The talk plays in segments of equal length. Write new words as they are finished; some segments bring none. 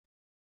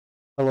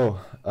Hello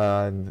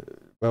and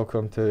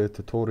welcome to a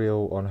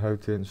tutorial on how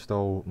to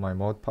install my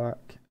mod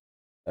pack.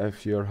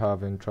 If you're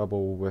having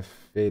trouble with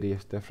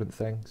various different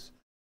things,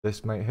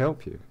 this might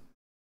help you.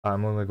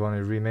 I'm only going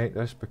to remake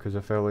this because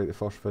I felt like the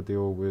first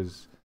video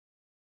was...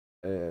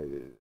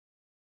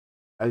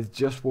 I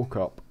just woke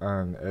up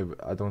and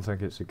I don't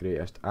think it's the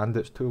greatest, and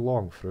it's too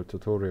long for a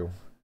tutorial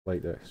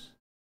like this.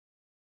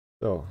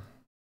 So,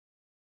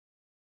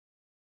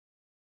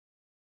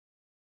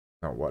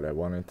 not what I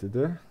wanted to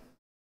do.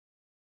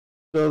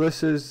 So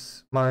this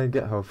is my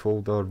GitHub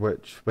folder,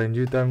 which when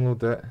you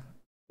download it,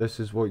 this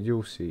is what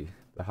you'll see,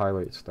 the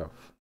highlight stuff.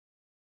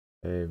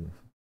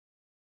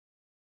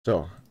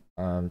 So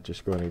I'm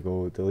just going to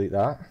go delete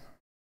that.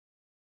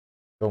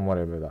 Don't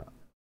worry about that.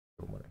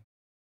 Don't worry.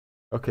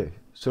 Okay,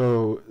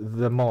 so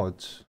the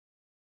mods,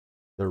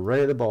 they're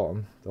right at the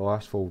bottom, the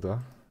last folder,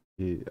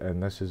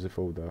 and this is the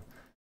folder.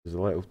 There's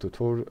a little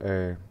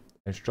tutorial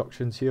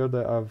instructions here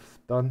that I've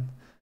done,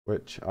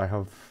 which I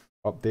have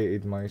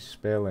updated my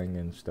spelling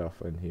and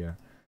stuff in here.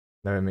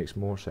 Now it makes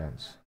more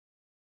sense.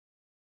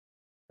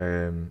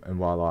 And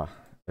voila,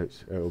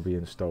 it'll be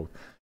installed.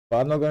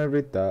 But I'm not going to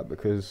read that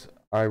because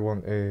I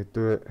want to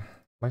do it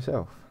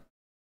myself.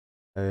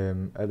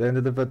 At the end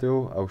of the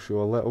video, I'll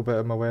show a little bit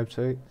of my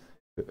website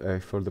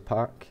for the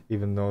pack,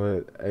 even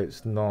though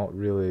it's not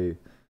really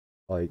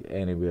like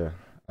anywhere,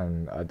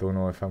 and I don't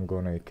know if I'm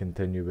going to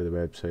continue with the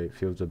website. It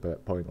feels a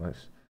bit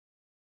pointless.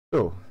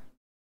 So,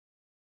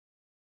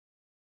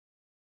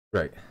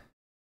 right,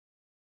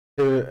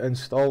 to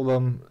install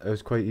them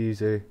is quite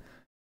easy.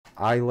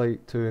 I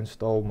like to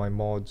install my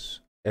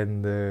mods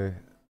in the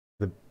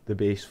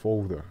base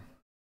folder,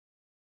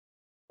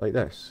 like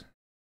this.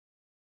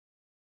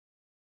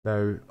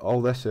 Now,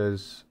 all this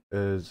is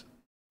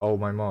all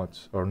my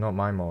mods, or not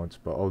my mods,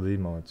 but all the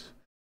mods.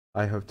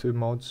 I have two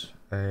mods,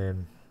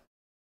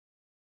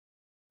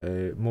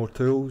 more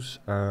tools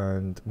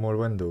and more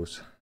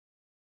windows,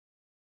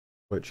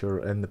 which are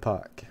in the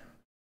pack.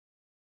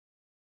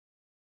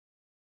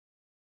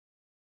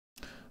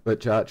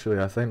 Which actually,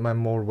 I think my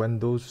more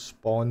windows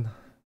spawn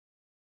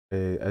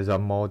is a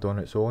mod on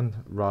its own,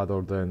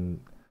 rather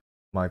than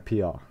my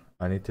PR.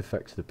 I need to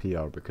fix the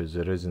PR because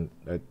there isn't,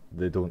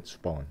 they don't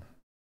spawn.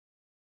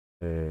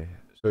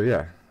 So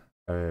yeah,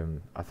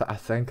 I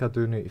think I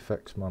do need to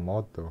fix my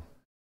mod though,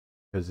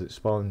 because it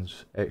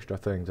spawns extra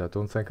things. I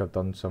don't think I've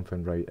done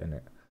something right in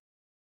it.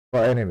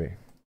 But anyway,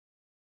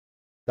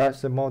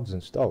 that's the mods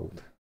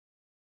installed.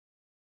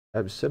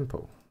 It was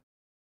simple.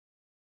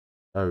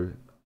 Now,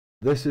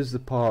 this is the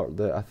part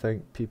that I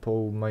think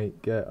people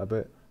might get a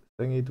bit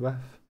thingied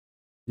with.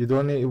 You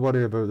don't need to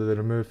worry about the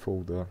remove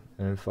folder,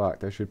 and in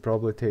fact I should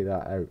probably take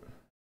that out,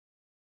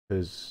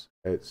 because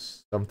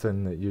it's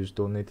something that you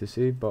don't need to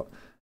see, but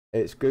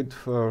it's good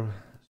for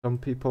some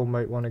people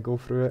might want to go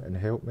through it and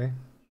help me.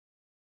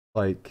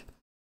 Like,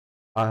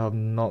 I have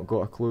not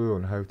got a clue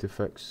on how to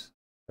fix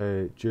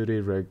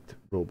jury-rigged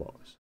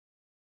robots.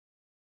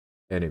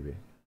 Anyway,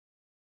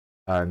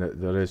 and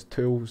there is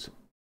tools.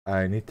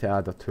 I need to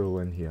add a tool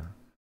in here,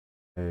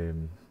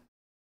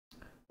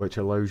 which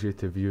allows you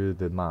to view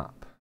the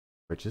map,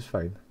 which is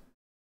fine.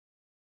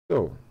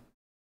 So,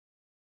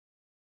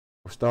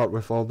 we'll start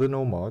with all the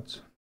no mods,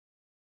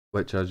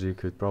 which, as you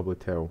could probably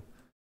tell,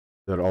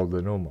 they're all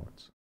the no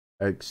mods,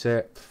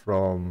 except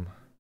from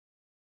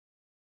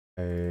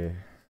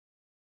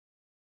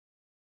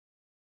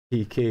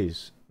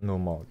PK's no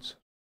mods.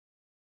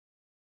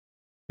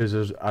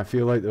 Because I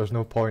feel like there's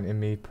no point in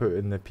me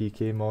putting the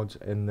PK mods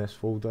in this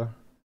folder,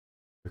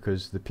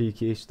 because the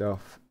PK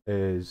stuff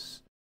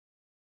is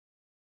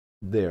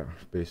there,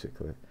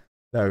 basically.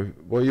 Now,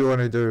 what you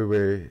want to do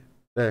with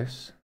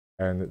this,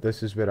 and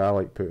this is where I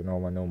like putting all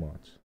my no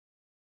mods,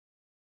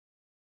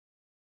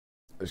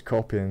 is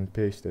copy and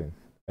pasting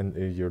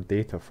into your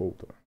data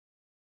folder,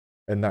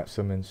 and that's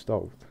them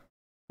installed.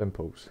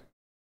 Simples.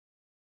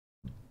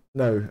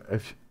 Now,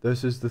 if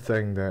this is the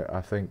thing that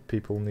I think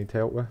people need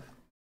help with,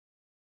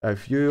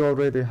 if you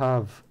already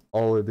have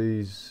all of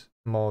these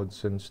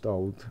mods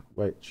installed,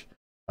 which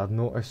I've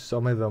noticed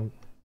some of them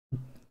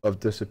have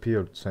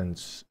disappeared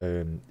since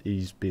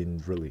he's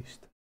been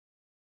released.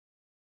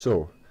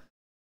 So,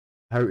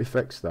 how to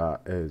fix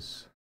that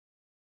is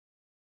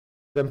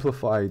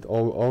simplified.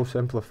 All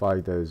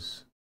simplified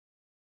is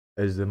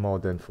the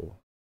mod info.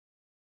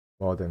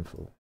 Mod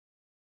info.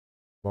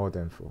 Mod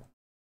info.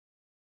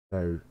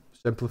 Now,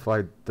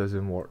 simplified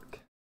doesn't work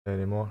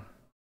anymore,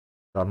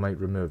 so I might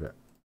remove it.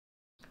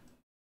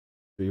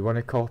 So you want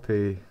to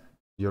copy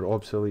your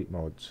obsolete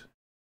mods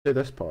to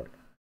this part.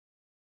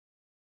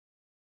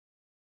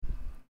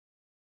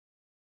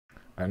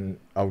 And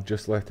I'll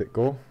just let it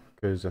go,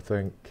 because I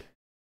think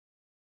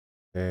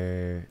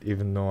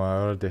even though I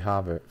already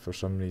have it, for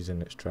some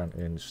reason it's trying to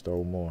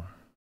install more.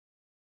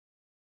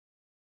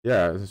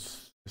 Yeah,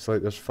 it's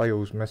like there's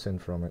files missing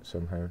from it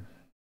somehow,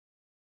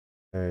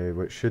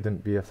 which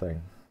shouldn't be a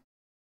thing.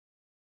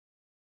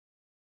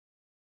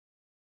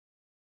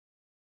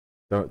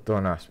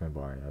 Don't ask me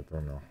why, I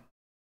don't know.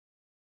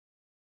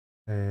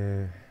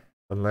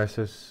 Unless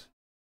it's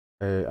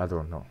I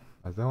don't know.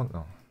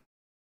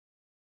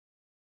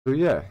 So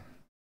yeah,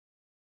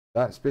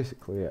 that's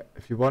basically it.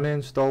 If you want to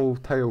install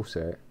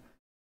Tileset,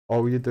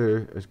 all you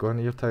do is go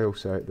into your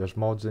Tileset. There's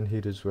mods in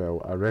here as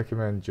well. I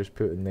recommend just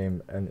putting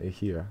them into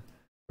here,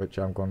 which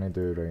I'm going to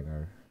do right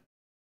now.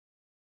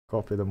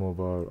 Copy them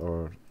over,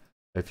 or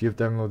if you've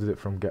downloaded it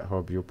from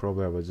GitHub, you'll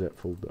probably have a zip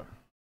folder.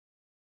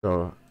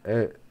 So,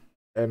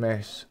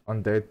 MS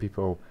Undead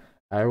People,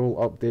 I will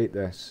update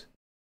this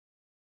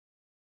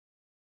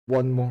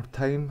one more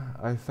time,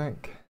 I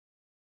think.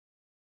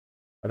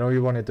 And all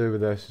you want to do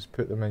with this is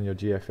put them in your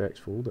GFX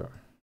folder.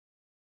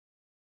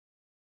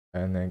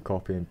 And then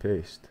copy and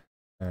paste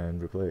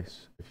and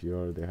replace if you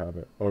already have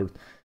it. Or,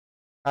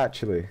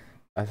 actually,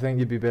 I think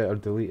you'd be better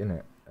deleting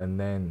it and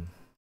then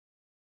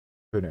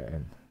putting it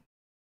in.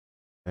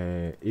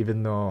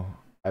 Even though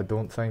I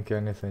don't think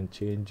anything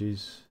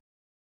changes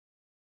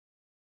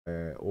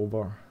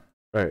over.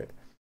 Right,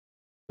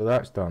 so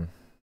that's done.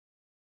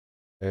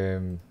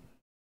 There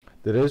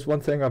is one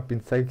thing I've been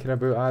thinking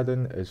about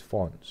adding is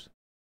fonts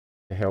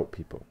to help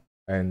people.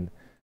 And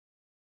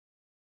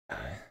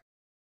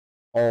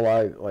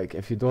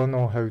if you don't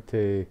know how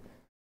to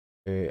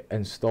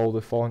install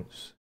the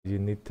fonts, you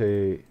need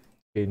to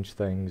change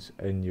things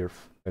in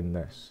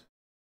this.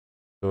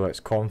 So it's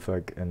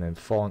config and then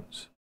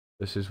fonts.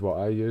 This is what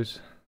I use,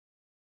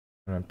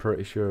 and I'm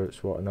pretty sure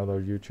it's what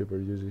another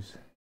YouTuber uses.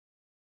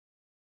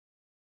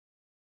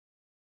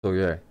 So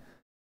yeah,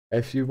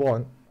 if you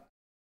want,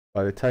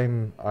 by the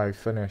time I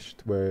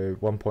finished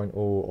with 1.0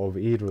 of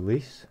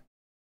E-release,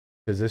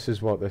 because this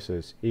is what this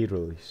is,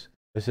 E-release.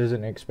 This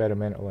isn't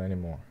experimental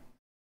anymore.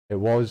 It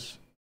was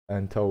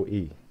until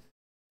E,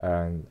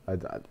 and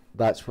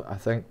that's what I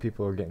think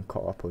people are getting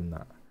caught up on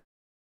that.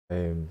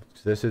 So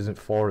this isn't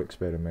for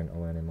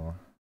experimental anymore.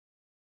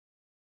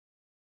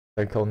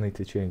 I think I'll need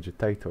to change the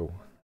title.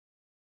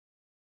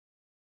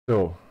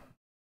 So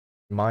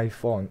my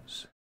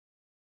fonts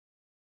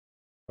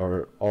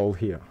are all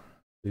here.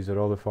 These are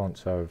all the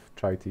fonts I've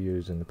tried to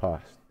use in the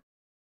past,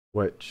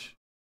 which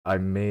I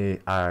may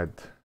add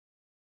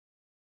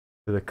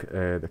to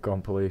the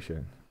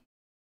compilation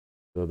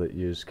so that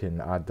you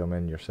can add them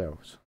in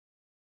yourselves.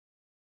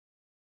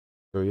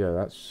 So yeah,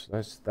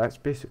 that's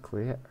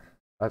basically it.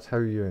 That's how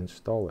you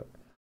install it.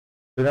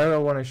 So now I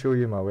want to show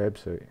you my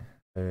website.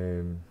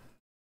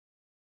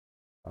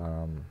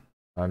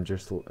 I'm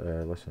just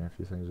listing a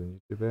few things on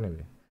YouTube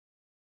anyway.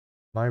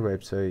 My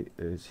website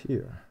is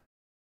here.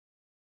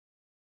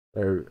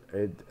 Now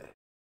it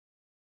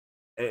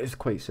is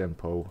quite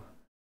simple.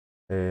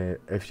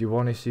 If you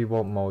want to see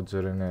what mods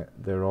are in it,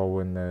 they're all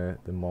in the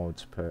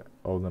mods pit.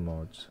 All the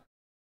mods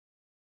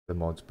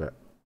bit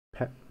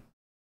pit.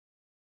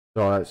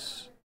 So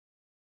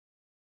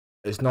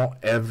it's not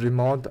every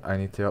mod. I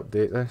need to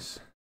update this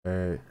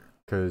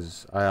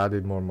because I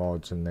added more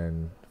mods and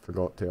then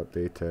forgot to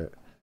update it.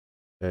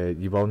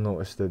 You will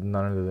notice that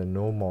none of the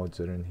no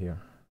mods are in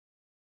here,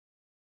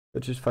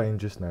 which is fine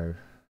just now.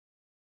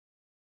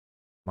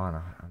 Man,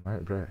 I'm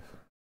out of breath.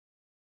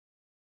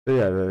 So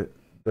yeah,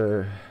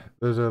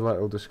 there's a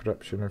little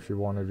description if you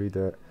want to read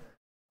it.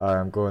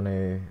 I'm going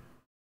to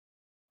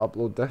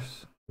upload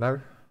this now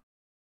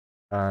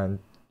and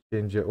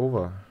change it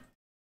over.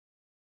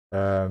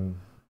 So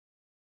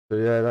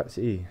yeah, that's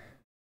E.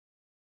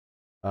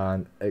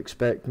 And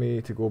expect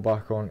me to go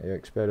back on to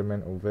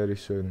experimental very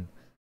soon,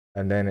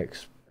 and then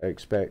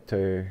expect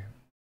a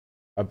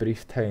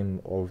brief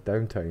time of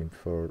downtime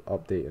for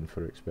updating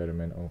for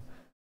experimental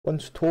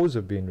once toes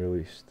have been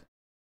released,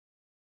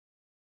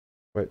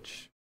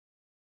 which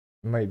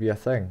might be a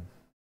thing.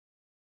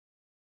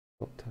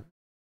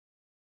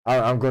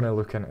 I'm going to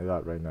look into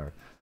that right now,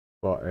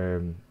 but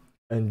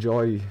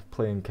enjoy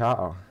playing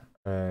kata,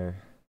 and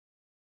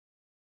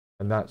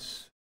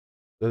this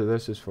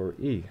is for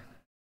E,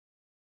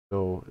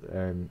 so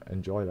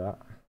enjoy that.